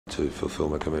to fulfil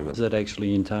my commitment. What does that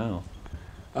actually entail?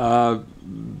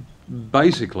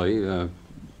 Basically,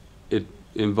 it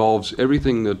involves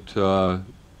everything that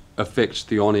affects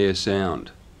the on-air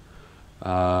sound,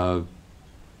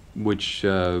 which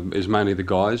is mainly the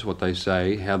guys, what they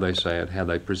say, how they say it, how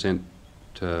they present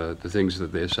the things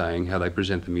that they're saying, how they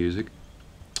present the music.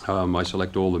 I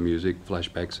select all the music,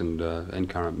 flashbacks and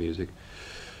current music.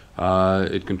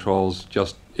 It controls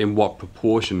just in what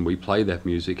proportion we play that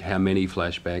music, how many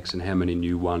flashbacks and how many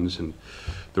new ones, and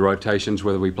the rotations,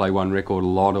 whether we play one record a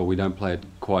lot or we don't play it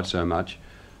quite so much.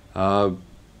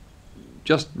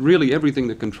 Just really everything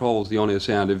that controls the on-air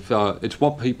sound. If it's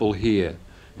what people hear,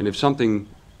 and if something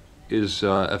is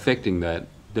affecting that,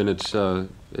 then it's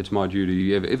my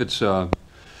duty. If it's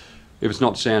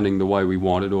not sounding the way we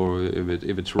want it, or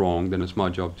if it's wrong, then it's my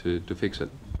job to fix it.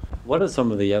 What are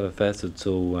some of the other facets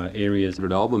or areas?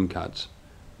 Album cuts,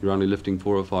 you're only lifting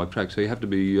 4 or 5 tracks, so you have to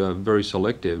be very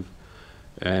selective,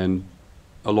 and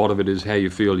a lot of it is how you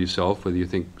feel yourself, whether you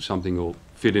think something will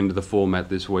fit into the format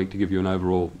this week to give you an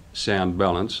overall sound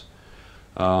balance.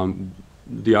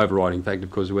 The overriding factor,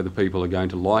 of course, is whether people are going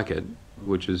to like it,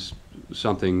 which is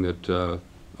something that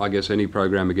I guess any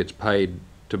programmer gets paid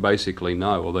to basically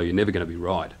know, although you're never going to be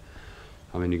right.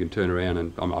 I mean, you can turn around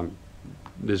and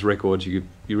there's records you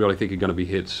really think are going to be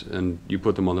hits, and you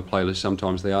put them on the playlist.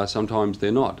 Sometimes they are, sometimes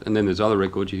they're not. And then there's other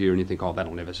records you hear and you think, oh,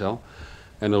 that'll never sell,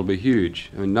 and it'll be huge.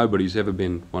 I mean, nobody's ever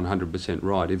been 100%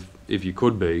 right. If you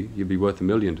could be, you'd be worth $1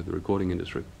 million to the recording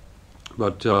industry.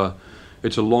 But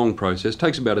it's a long process. It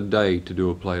takes about a day to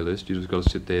do a playlist. You just got to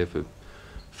sit there for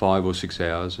 5 or 6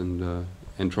 hours and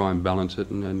try and balance it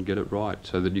and get it right,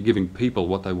 so that you're giving people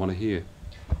what they want to hear.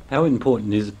 How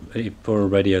important is it for a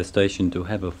radio station to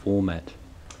have a format?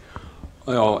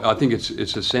 Oh, I think it's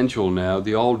essential now.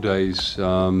 The old days,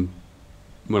 when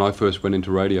I first went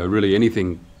into radio, really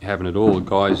anything happened at all.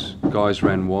 Guys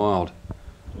ran wild.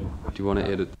 Do you want to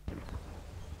edit?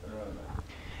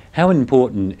 How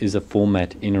important is a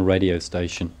format in a radio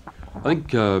station? I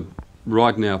think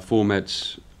right now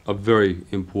formats are very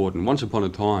important. Once upon a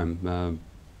time,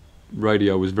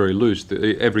 radio was very loose.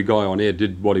 Every guy on air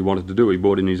did what he wanted to do. He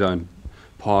brought in his own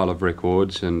pile of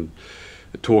records and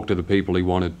talked to the people he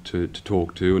wanted to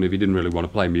talk to, and if he didn't really want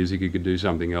to play music, he could do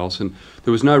something else. And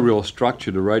there was no real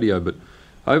structure to radio, but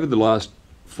over the last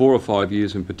 4 or 5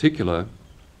 years in particular,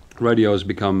 radio has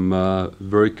become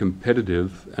very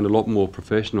competitive and a lot more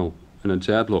professional in its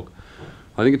outlook.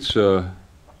 I think it's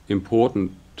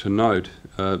important to note,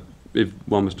 if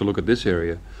one was to look at this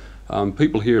area,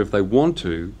 people here, if they want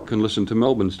to, can listen to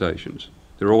Melbourne stations.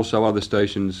 There are also other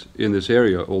stations in this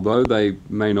area. Although they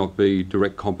may not be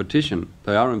direct competition,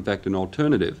 they are in fact an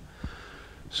alternative.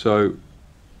 So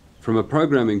from a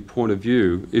programming point of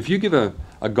view, if you give a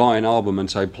guy an album and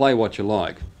say, play what you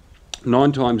like,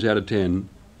 9 times out of 10,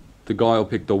 the guy will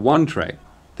pick the one track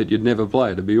that you'd never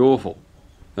play. It'd be awful.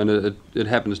 And it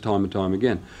happens time and time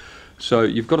again. So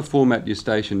you've got to format your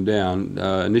station down.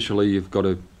 Initially, you've got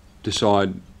to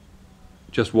decide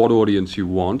just what audience you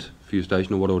want for your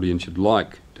station, or what audience you'd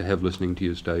like to have listening to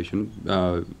your station.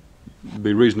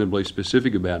 Be reasonably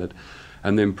specific about it,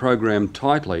 and then program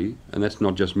tightly, and that's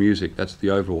not just music, that's the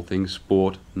overall thing: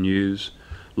 sport, news,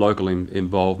 local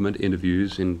involvement,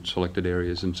 interviews in selected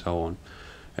areas, and so on.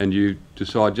 And you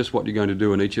decide just what you're going to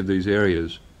do in each of these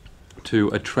areas to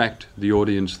attract the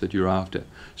audience that you're after.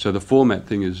 So the format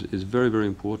thing is very, very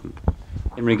important.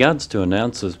 In regards to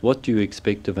announcers, what do you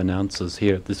expect of announcers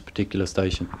here at this particular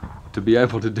station? To be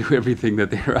able to do everything that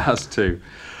they're asked to.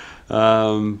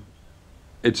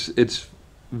 It's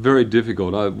very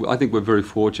difficult. I think we're very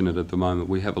fortunate at the moment.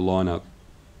 We have a lineup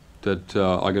that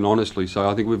I can honestly say,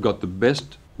 I think we've got the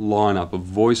best lineup of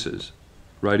voices,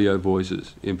 radio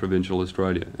voices, in provincial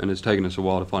Australia, and it's taken us a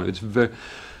while to find it. It's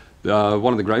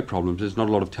one of the great problems is not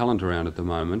a lot of talent around at the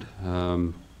moment,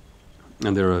 and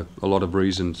there are a lot of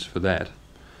reasons for that.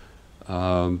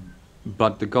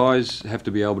 But the guys have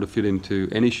to be able to fit into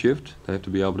any shift. They have to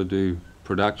be able to do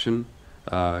production,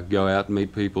 go out and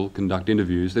meet people, conduct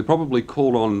interviews. They're probably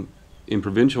called on in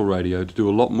provincial radio to do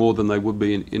a lot more than they would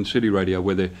be in city radio,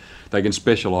 where they can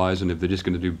specialise, and if they're just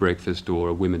going to do breakfast or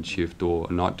a women's shift or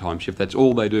a nighttime shift, that's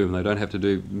all they do, and they don't have to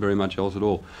do very much else at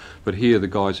all. But here the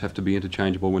guys have to be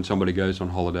interchangeable. When somebody goes on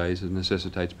holidays, it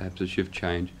necessitates perhaps a shift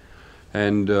change.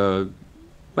 And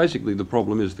basically the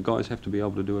problem is the guys have to be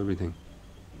able to do everything.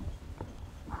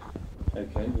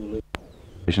 Okay, we'll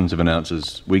leave. Of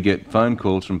announcers, we get phone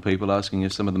calls from people asking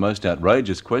us some of the most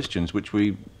outrageous questions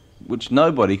which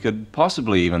nobody could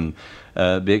possibly even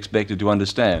be expected to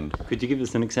understand. Could you give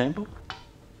us an example?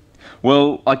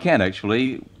 Well, I can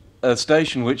actually. A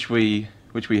station which we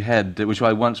which we had, which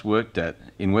I once worked at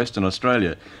in Western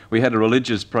Australia. We had a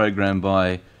religious program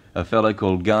by a fellow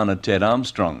called Garner Ted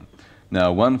Armstrong.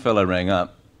 Now, one fellow rang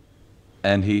up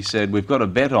and he said, "We've got a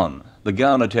bet on the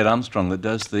Garner Ted Armstrong that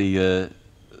does the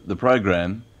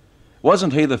program.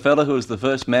 Wasn't he the fellow who was the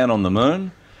first man on the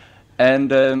moon?"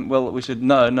 And well, we said,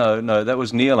 no, that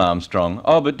was Neil Armstrong.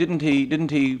 "Oh, but didn't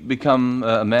he become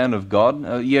a man of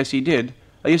God?" "Yes, he did."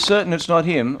 "Are you certain it's not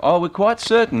him?" "Oh, we're quite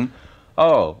certain."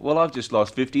 "Oh, well, I've just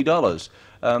lost $50.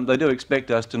 They do expect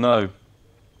us to know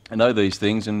these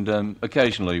things, and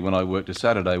occasionally when I worked a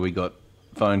Saturday, we got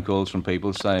phone calls from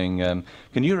people saying,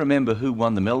 "Can you remember who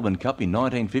won the Melbourne Cup in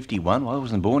 1951? Well, I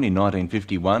wasn't born in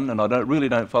 1951, and I really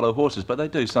don't follow horses, but they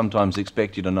do sometimes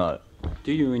expect you to know."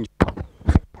 Do you enjoy...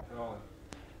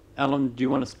 Alan, do you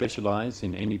want to specialise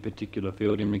in any particular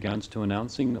field in regards to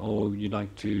announcing, or you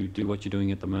like to do what you're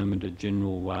doing at the moment, a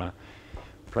general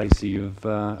précis of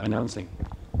announcing?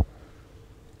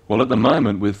 Well, at the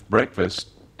moment with breakfast,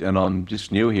 and I'm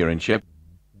just new here in Shep.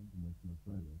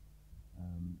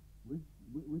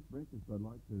 With breakfast, I'd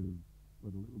like to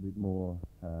put a little bit more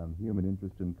human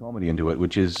interest and comedy into it,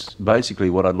 which is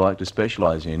basically what I'd like to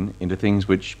specialise into things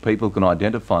which people can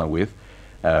identify with,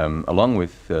 along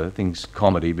with things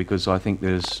comedy, because I think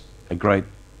there's a great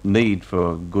need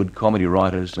for good comedy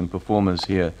writers and performers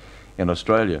here in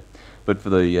Australia. But for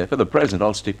the present,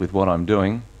 I'll stick with what I'm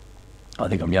doing. I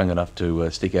think I'm young enough to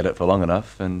stick at it for long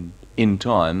enough, and in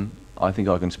time, I think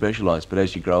I can specialise. But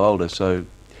as you grow older, so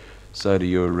do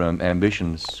your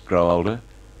ambitions grow older,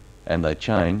 and they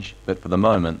change. But for the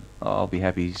moment, I'll be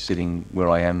happy sitting where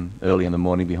I am early in the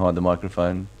morning behind the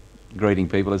microphone, greeting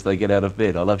people as they get out of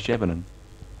bed. I love Shepparton.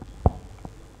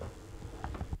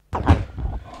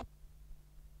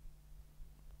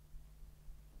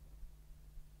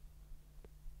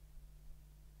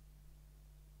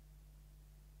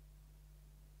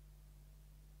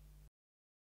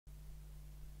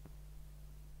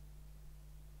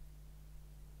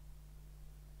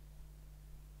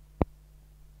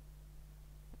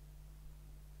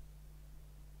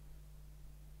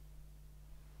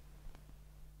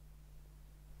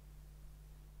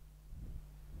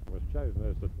 Was chosen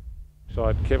as the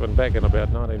side Kevin back in about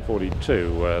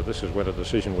 1942. This is when a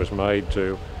decision was made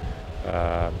to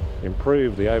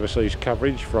improve the overseas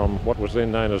coverage from what was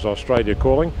then known as Australia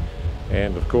Calling,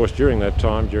 and of course during that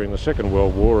time, during the Second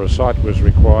World War, a site was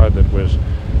required that was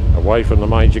away from the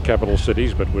major capital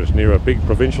cities but was near a big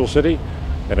provincial city,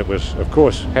 and it was of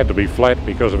course had to be flat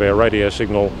because of our radio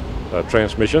signal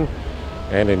transmission,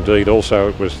 and indeed also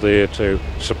it was there to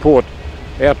support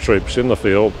our troops in the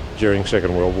field during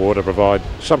Second World War, to provide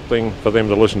something for them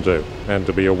to listen to and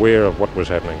to be aware of what was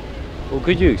happening. Well,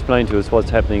 could you explain to us what's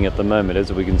happening at the moment,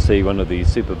 as we can see one of the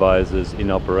supervisors in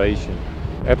operation?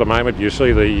 At the moment you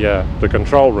see the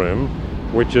control room,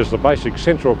 which is the basic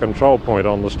central control point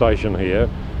on the station here.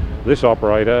 This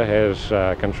operator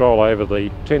has control over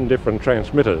the 10 different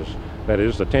transmitters, that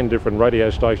is the 10 different radio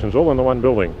stations all in the one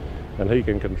building, and he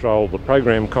can control the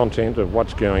program content of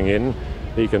what's going in.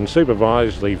 He can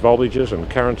supervise the voltages and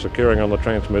currents occurring on the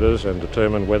transmitters and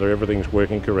determine whether everything's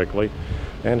working correctly,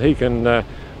 and he can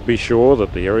be sure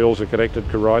that the aerials are connected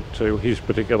right to his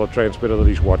particular transmitter that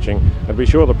he's watching, and be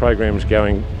sure the program's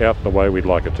going out the way we'd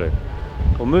like it to.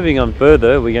 Well, moving on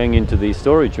further, we're going into the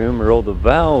storage room where all the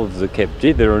valves are kept.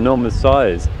 Gee, they're enormous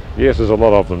size. Yes, there's a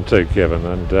lot of them too, Kevin,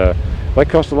 and they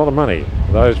cost a lot of money.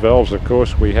 Those valves, of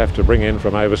course, we have to bring in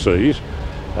from overseas.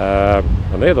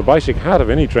 And they're the basic heart of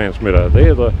any transmitter.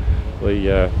 They're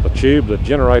the tube that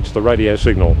generates the radio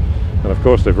signal, and of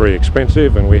course they're very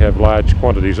expensive, and we have large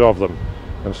quantities of them,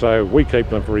 and so we keep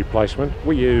them for replacement.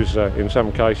 We use in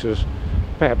some cases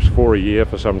perhaps 4 a year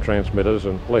for some transmitters,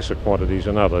 and lesser quantities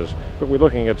in others, but we're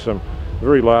looking at some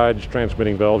very large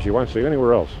transmitting valves you won't see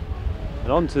anywhere else.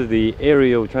 And on to the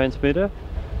aerial transmitter.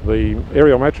 The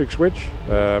aerial matrix switch,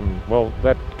 well,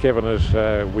 that, Kevin,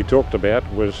 as we talked about,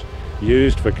 was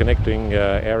used for connecting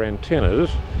our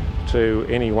antennas to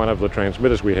any one of the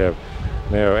transmitters we have.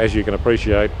 Now, as you can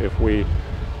appreciate, if we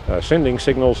are sending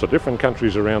signals to different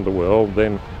countries around the world,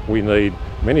 then we need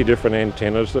many different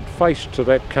antennas that face to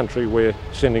that country we're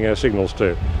sending our signals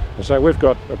to. And so we've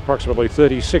got approximately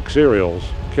 36 aerials,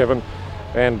 Kevin,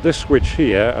 and this switch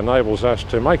here enables us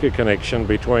to make a connection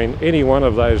between any one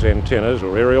of those antennas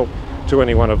or aerial to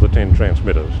any one of the 10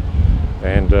 transmitters.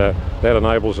 And that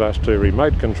enables us to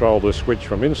remote control the switch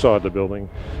from inside the building,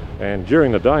 and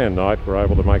during the day and night we're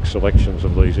able to make selections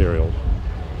of these aerials.